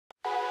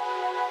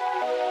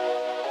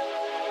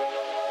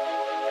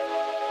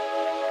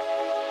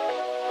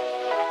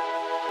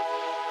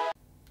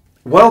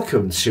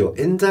Welcome to your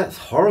in-depth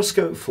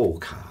horoscope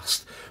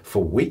forecast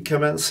for week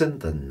commencing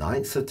the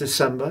 9th of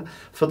December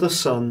for the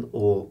Sun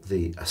or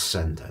the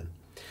Ascendant.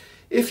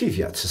 If you've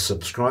yet to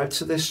subscribe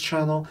to this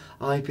channel,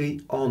 I'd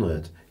be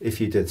honoured if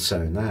you did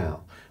so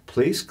now.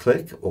 Please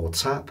click or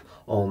tap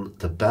on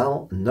the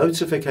bell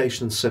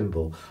notification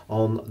symbol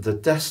on the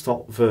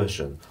desktop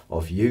version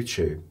of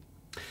YouTube.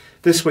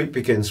 This week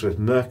begins with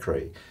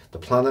Mercury, the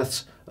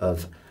planet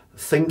of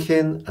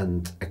thinking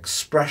and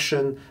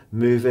expression,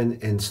 moving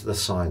into the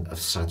sign of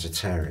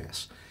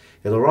Sagittarius.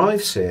 It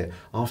arrives here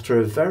after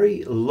a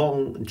very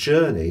long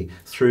journey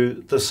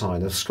through the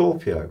sign of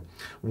Scorpio,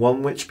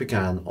 one which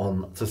began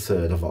on the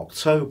 3rd of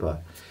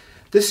October.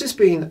 This has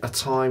been a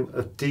time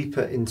of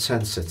deeper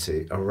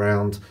intensity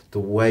around the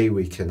way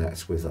we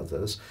connect with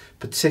others,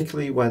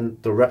 particularly when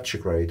the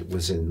retrograde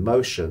was in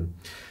motion.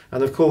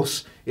 And of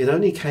course, it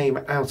only came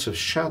out of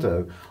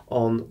shadow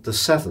on the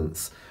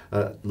 7th,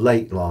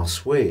 late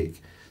last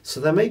week. So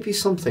there may be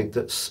something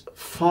that's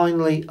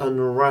finally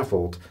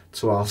unravelled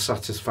to our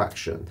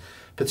satisfaction,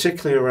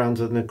 particularly around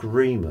an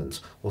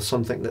agreement or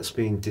something that's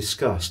being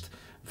discussed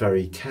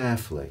very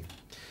carefully.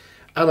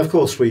 And of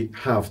course we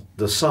have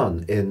the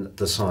Sun in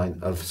the sign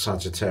of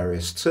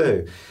Sagittarius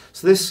too.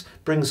 So this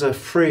brings a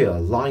freer,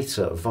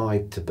 lighter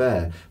vibe to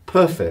bear,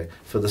 perfect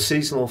for the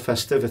seasonal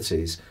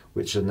festivities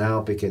which are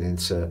now beginning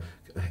to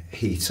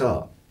heat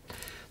up.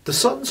 The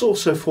Sun's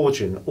also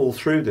forging all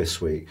through this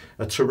week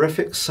a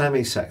terrific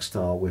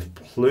semi-sextile with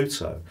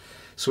Pluto.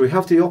 So we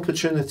have the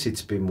opportunity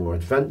to be more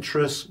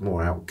adventurous,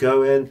 more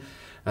outgoing,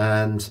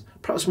 and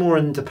perhaps more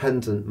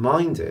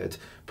independent-minded,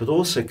 but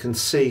also can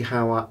see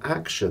how our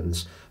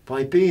actions,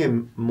 by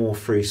being more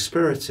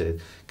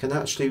free-spirited, can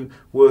actually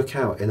work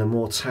out in a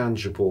more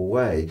tangible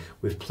way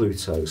with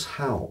Pluto's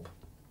help.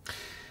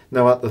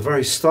 Now, at the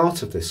very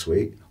start of this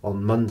week,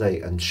 on Monday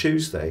and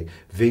Tuesday,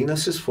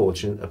 Venus is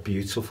forging a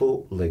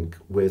beautiful link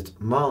with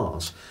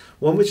Mars,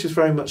 one which is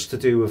very much to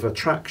do with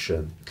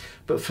attraction.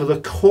 But for the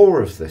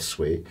core of this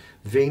week,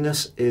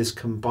 Venus is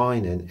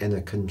combining in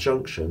a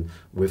conjunction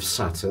with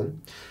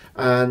Saturn,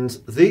 and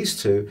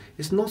these two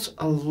is not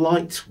a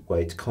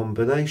lightweight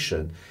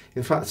combination.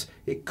 In fact,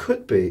 it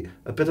could be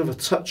a bit of a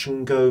touch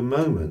and go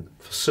moment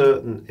for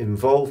certain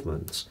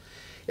involvements.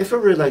 If a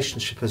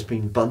relationship has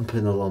been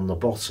bumping along the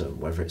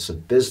bottom, whether it's a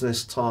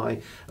business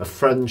tie, a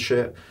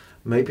friendship,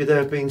 maybe there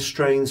have been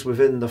strains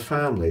within the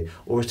family,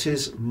 or it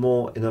is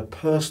more in a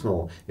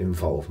personal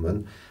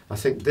involvement, I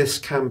think this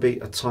can be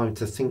a time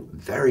to think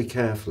very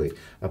carefully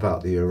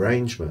about the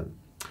arrangement.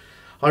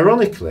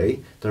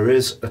 Ironically, there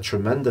is a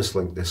tremendous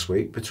link this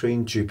week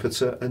between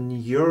Jupiter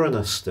and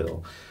Uranus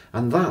still,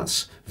 and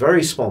that's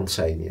very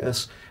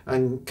spontaneous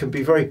and can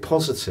be very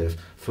positive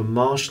for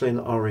marshalling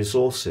our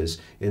resources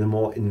in a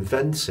more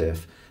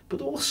inventive but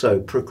also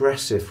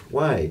progressive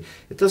way.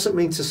 It doesn't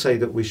mean to say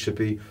that we should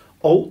be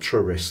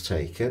ultra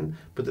risk-taking,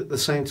 but at the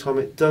same time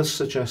it does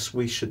suggest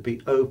we should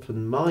be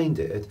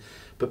open-minded,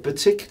 but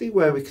particularly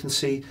where we can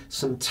see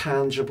some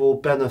tangible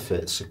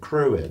benefits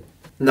accruing.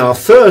 Now,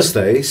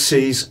 Thursday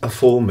sees a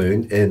full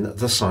moon in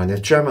the sign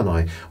of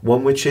Gemini,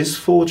 one which is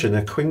forging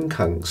a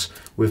quincunx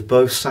with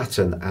both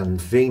Saturn and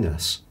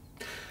Venus.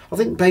 I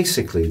think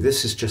basically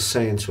this is just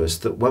saying to us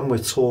that when we're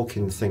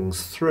talking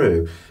things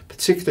through,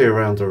 particularly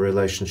around a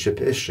relationship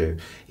issue,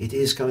 it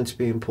is going to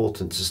be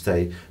important to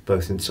stay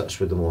both in touch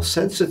with the more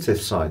sensitive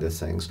side of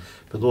things,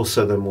 but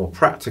also the more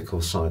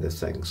practical side of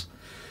things.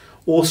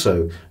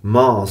 Also,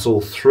 Mars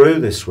all through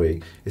this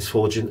week is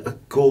forging a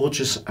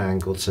gorgeous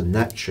angle to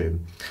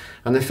Neptune.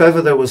 And if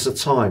ever there was a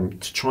time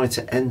to try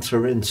to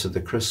enter into the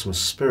Christmas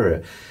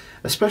spirit,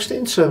 especially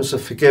in terms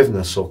of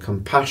forgiveness or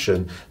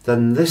compassion,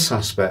 then this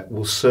aspect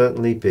will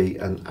certainly be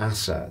an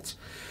asset.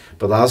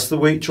 But as the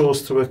week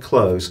draws to a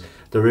close,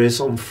 there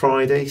is on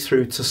Friday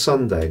through to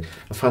Sunday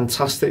a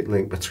fantastic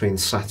link between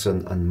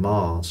Saturn and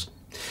Mars.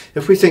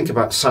 If we think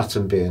about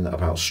Saturn being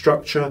about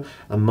structure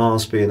and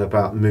Mars being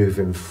about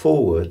moving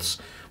forwards,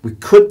 we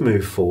could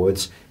move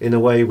forwards in a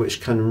way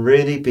which can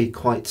really be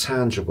quite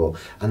tangible,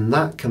 and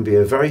that can be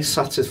a very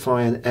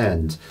satisfying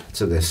end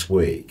to this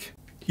week.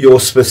 Your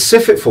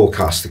specific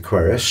forecast,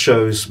 Aquarius,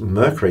 shows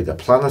Mercury, the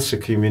planet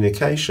of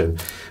communication,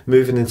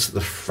 moving into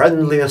the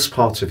friendliest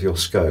part of your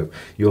scope.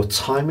 Your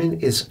timing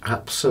is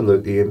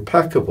absolutely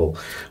impeccable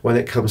when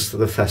it comes to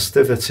the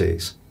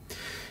festivities.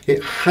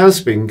 It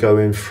has been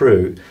going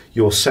through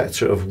your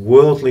sector of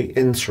worldly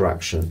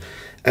interaction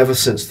ever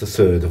since the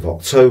 3rd of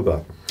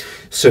October.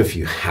 So if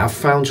you have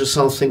found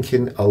yourself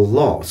thinking a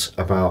lot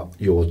about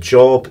your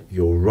job,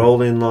 your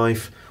role in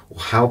life, or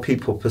how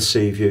people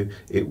perceive you,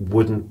 it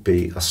wouldn't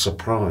be a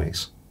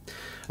surprise.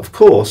 Of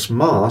course,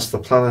 Mars, the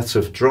planet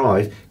of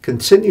drive,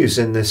 continues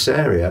in this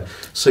area,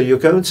 so you're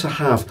going to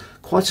have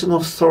quite an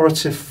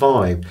authoritative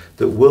vibe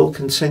that will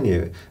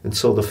continue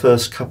until the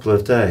first couple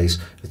of days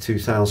of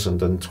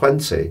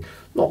 2020.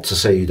 Not to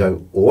say you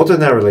don't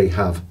ordinarily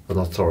have an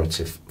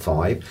authoritative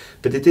vibe,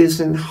 but it is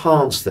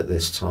enhanced at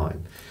this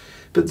time.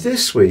 But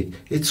this week,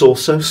 it's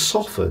also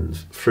softened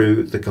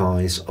through the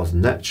guise of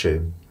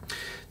Neptune.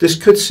 This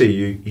could see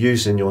you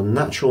using your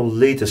natural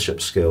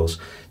leadership skills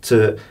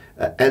to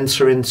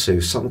enter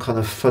into some kind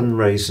of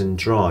fundraising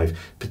drive,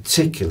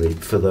 particularly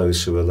for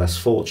those who are less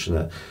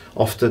fortunate.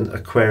 Often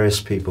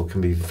Aquarius people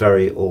can be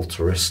very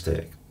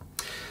altruistic.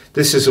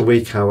 This is a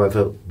week,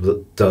 however,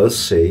 that does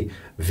see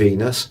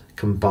Venus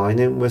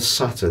combining with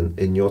Saturn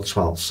in your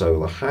 12th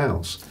solar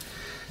house.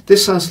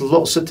 This has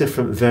lots of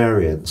different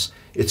variants.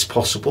 It's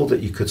possible that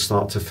you could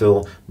start to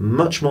feel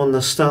much more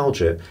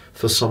nostalgic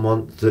for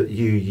someone that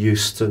you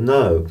used to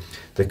know.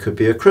 There could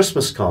be a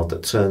Christmas card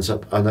that turns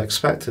up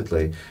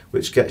unexpectedly,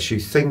 which gets you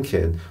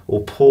thinking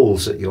or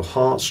pulls at your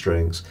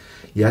heartstrings.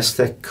 Yes,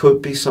 there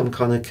could be some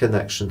kind of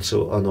connection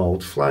to an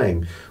old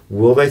flame.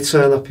 Will they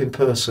turn up in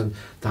person?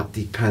 That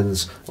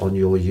depends on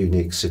your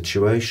unique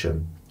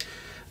situation.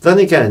 Then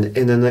again,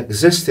 in an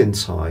existing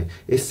tie,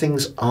 if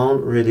things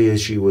aren't really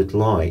as you would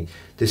like,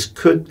 this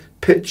could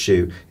pitch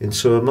you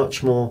into a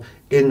much more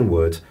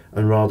inward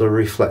and rather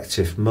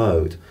reflective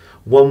mode,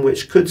 one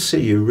which could see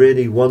you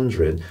really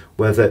wondering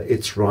whether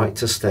it's right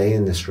to stay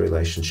in this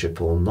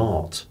relationship or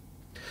not.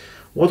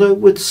 What I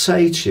would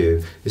say to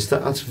you is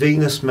that as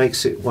Venus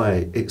makes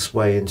its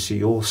way into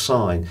your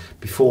sign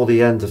before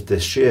the end of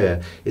this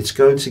year, it's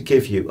going to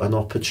give you an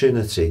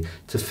opportunity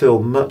to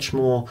feel much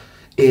more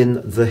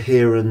in the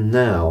here and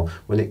now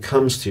when it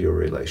comes to your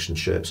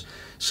relationships.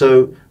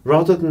 So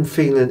rather than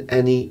feeling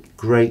any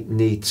great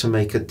need to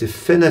make a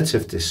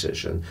definitive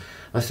decision,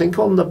 I think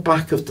on the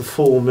back of the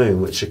full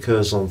moon, which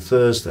occurs on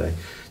Thursday,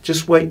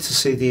 just wait to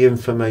see the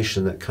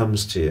information that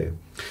comes to you.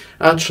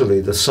 Actually,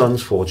 the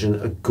Sun's forging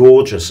a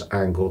gorgeous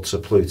angle to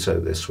Pluto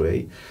this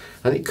week,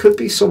 and it could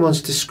be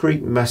someone's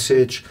discreet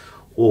message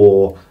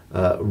or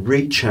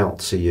reach out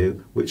to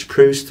you, which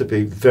proves to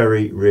be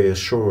very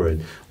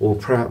reassuring, or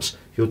perhaps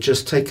you'll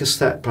just take a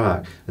step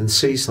back and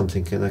see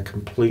something in a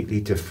completely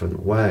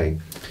different way.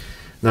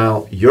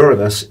 Now,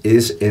 Uranus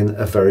is in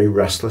a very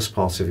restless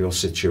part of your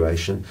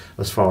situation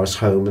as far as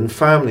home and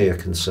family are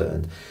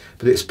concerned,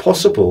 but it's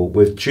possible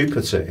with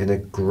Jupiter in a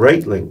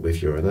great link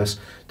with Uranus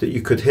that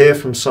you could hear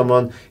from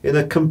someone in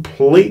a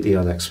completely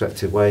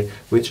unexpected way,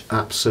 which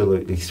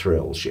absolutely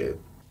thrills you.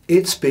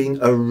 It's been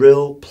a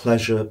real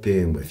pleasure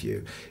being with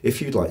you.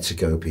 If you'd like to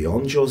go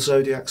beyond your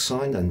zodiac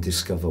sign and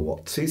discover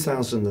what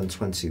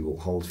 2020 will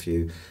hold for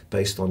you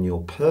based on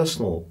your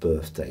personal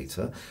birth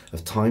data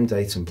of time,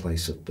 date and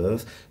place of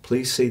birth,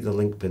 please see the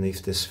link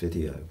beneath this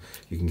video.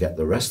 You can get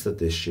the rest of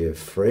this year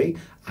free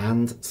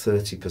and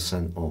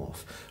 30%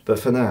 off. But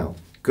for now,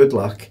 good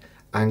luck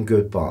and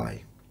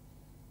goodbye.